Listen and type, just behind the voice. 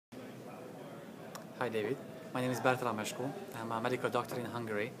Hi David, my name is Bertalan Mesko. I'm a medical doctor in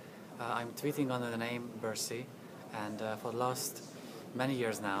Hungary. I'm tweeting under the name Bersi, and for the last many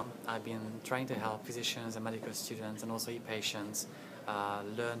years now I've been trying to help physicians and medical students and also e-patients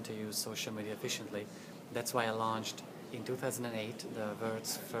learn to use social media efficiently. That's why I launched in 2008 the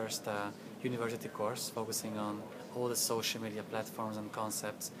world's first university course focusing on all the social media platforms and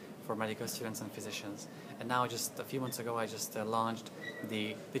concepts for medical students and physicians. And now just a few months ago I just launched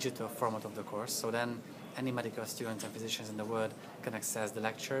the digital format of the course, so then any medical students and physicians in the world can access the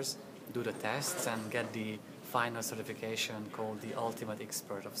lectures, do the tests and get the final certification called the Ultimate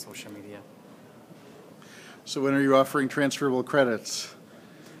Expert of Social Media. So when are you offering transferable credits?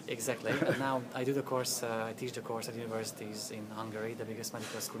 Exactly. And now I do the course, I teach the course at universities in Hungary, the biggest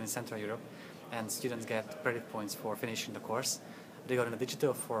medical school in Central Europe, and students get credit points for finishing the course. Regarding the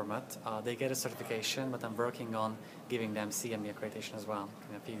digital format, they get a certification, but I'm working on giving them CME accreditation as well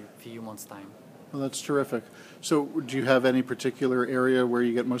in a few months' time. Well, that's terrific. So do you have any particular area where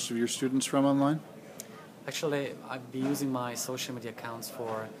you get most of your students from online? Actually, I've been using my social media accounts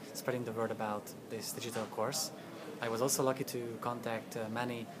for spreading the word about this digital course. I was also lucky to contact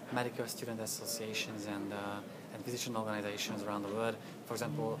many medical student associations and physician organizations around the world. For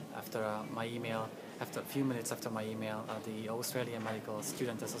example, after my email, after a few minutes after my email, the Australian Medical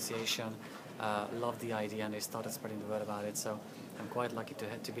Student Association loved the idea and they started spreading the word about it. So I'm quite lucky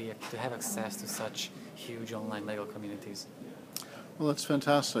to have access to such huge online medical communities. Well, that's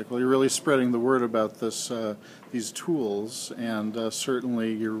fantastic. Well, you're really spreading the word about these tools, and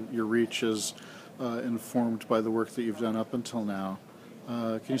certainly your reach is informed by the work that you've done up until now.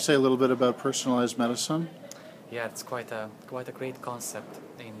 Can you say a little bit about personalized medicine? Yeah, it's quite a great concept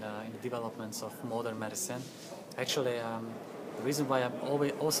in the developments of modern medicine. Actually, the reason why I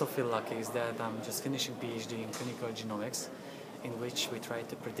also feel lucky is that I'm just finishing PhD in clinical genomics, in which we try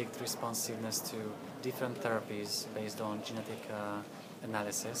to predict responsiveness to different therapies based on genetic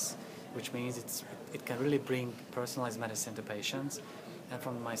analysis, which means it can really bring personalized medicine to patients. And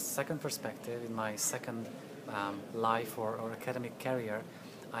from my second perspective, in my second life or academic career,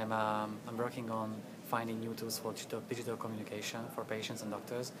 I'm working on finding new tools for digital communication for patients and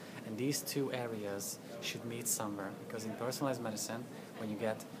doctors, and these two areas should meet somewhere, because in personalized medicine, when you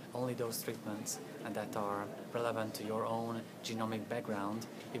get only those treatments and that are relevant to your own genomic background,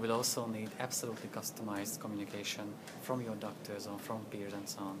 you will also need absolutely customized communication from your doctors or from peers and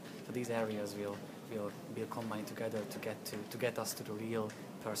so on. So these areas will combine together to get us to the real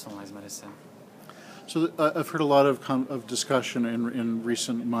personalized medicine. So I've heard a lot of discussion in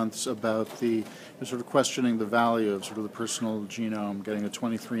recent months about the sort of questioning the value of sort of the personal genome, getting a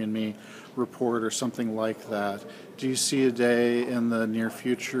 23andMe report or something like that. Do you see a day in the near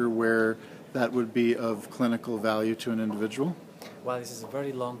future where that would be of clinical value to an individual? Well, this is a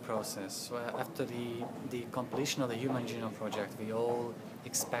very long process. After the completion of the Human Genome Project, we all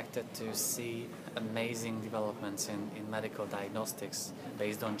expected to see amazing developments in medical diagnostics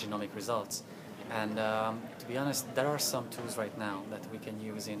based on genomic results. And to be honest, there are some tools right now that we can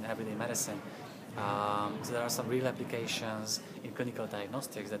use in everyday medicine. So there are some real applications in clinical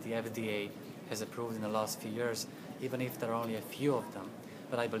diagnostics that the FDA has approved in the last few years, even if there are only a few of them.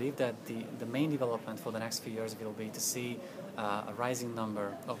 But I believe that the main development for the next few years will be to see a rising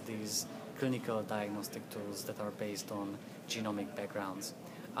number of these clinical diagnostic tools that are based on genomic backgrounds.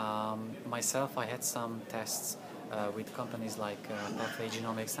 Myself, I had some tests with companies like Pathway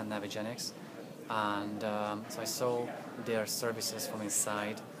Genomics and Navigenics, and so I saw their services from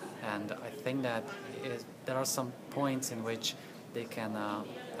inside, and I think that there are some points in which they can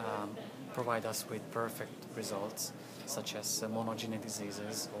provide us with perfect results, such as monogenic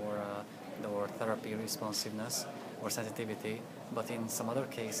diseases or therapy responsiveness or sensitivity, but in some other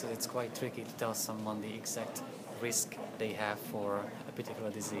cases it's quite tricky to tell someone the exact risk they have for a particular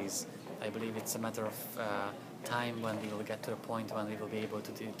disease. I believe it's a matter of time when we will get to a point when we will be able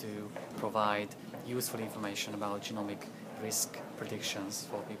to provide useful information about genomic risk predictions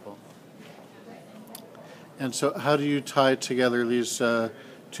for people. And so how do you tie together these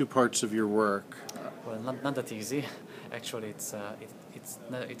two parts of your work? Well, not that easy. Actually, it's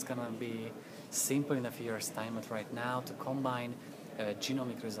going to be simple in a few years' time, but right now to combine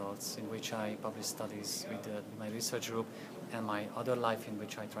genomic results, in which I publish studies with my research group, and my other life in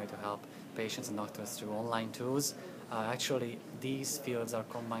which I try to help patients and doctors through online tools. Actually, these fields are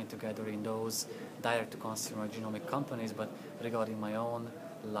combined together in those direct-to-consumer genomic companies, but regarding my own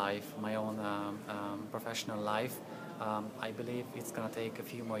life, my own professional life, I believe it's going to take a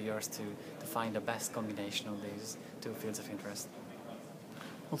few more years to find the best combination of these two fields of interest.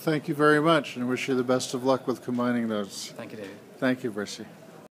 Well, thank you very much, and I wish you the best of luck with combining those. Thank you, David. Thank you, Bersi.